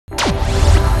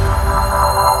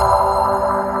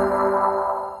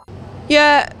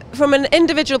Yeah, from an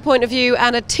individual point of view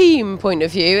and a team point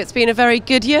of view, it's been a very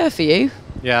good year for you.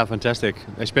 Yeah, fantastic,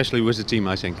 especially with the team,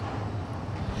 I think.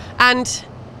 And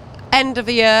end of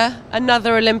the year,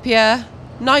 another Olympia.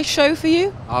 Nice show for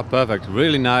you? Perfect,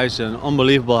 really nice and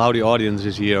unbelievable how the audience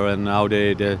is here and how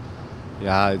the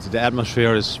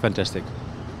atmosphere is fantastic.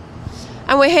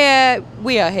 And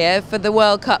we are here for the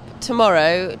World Cup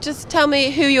tomorrow. Just tell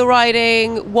me who you're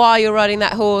riding, why you're riding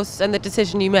that horse and the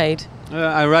decision you made.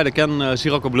 I ride again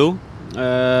Sirocco Blue.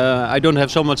 I don't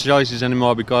have so much choices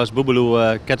anymore because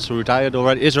Boobaloo gets retired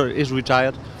already, is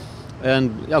retired.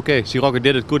 And okay, Sirocco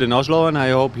did it good in Oslo and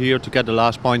I hope here to get the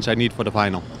last points I need for the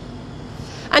final.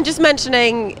 And just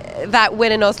mentioning that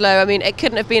win in Oslo, I mean, it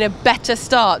couldn't have been a better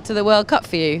start to the World Cup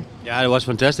for you. Yeah, it was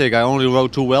fantastic. I only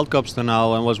rode 2 World Cups till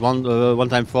now and was one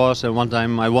time fourth and one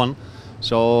time I won.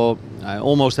 So I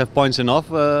almost have points enough,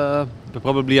 but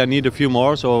probably I need a few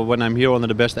more. So when I'm here under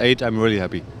the best 8, I'm really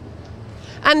happy.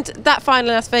 And that final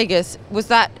in Las Vegas, is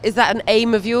that an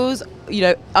aim of yours? You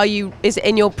know, is it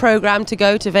in your program to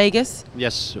go to Vegas?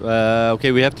 Yes.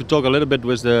 Okay, we have to talk a little bit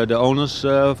with the owners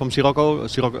from Sirocco,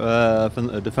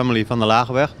 the family van der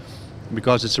Lagerweg,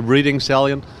 because it's a breeding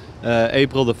stallion.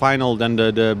 April the final, then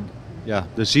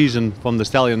the season from the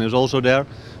stallion is also there.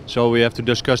 So we have to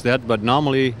discuss that. But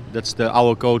normally that's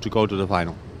our code to go to the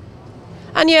final.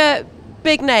 And yeah.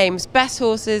 Big names, best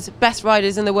horses, best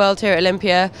riders in the world here at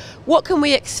Olympia. What can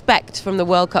we expect from the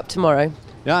World Cup tomorrow?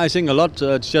 Yeah, I think a lot.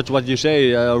 It's just what you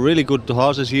say. Really good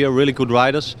horses here, really good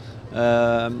riders.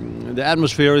 The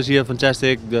atmosphere is here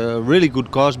fantastic. The really good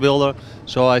course builder.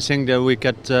 So I think that we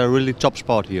get really top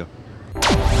spot here.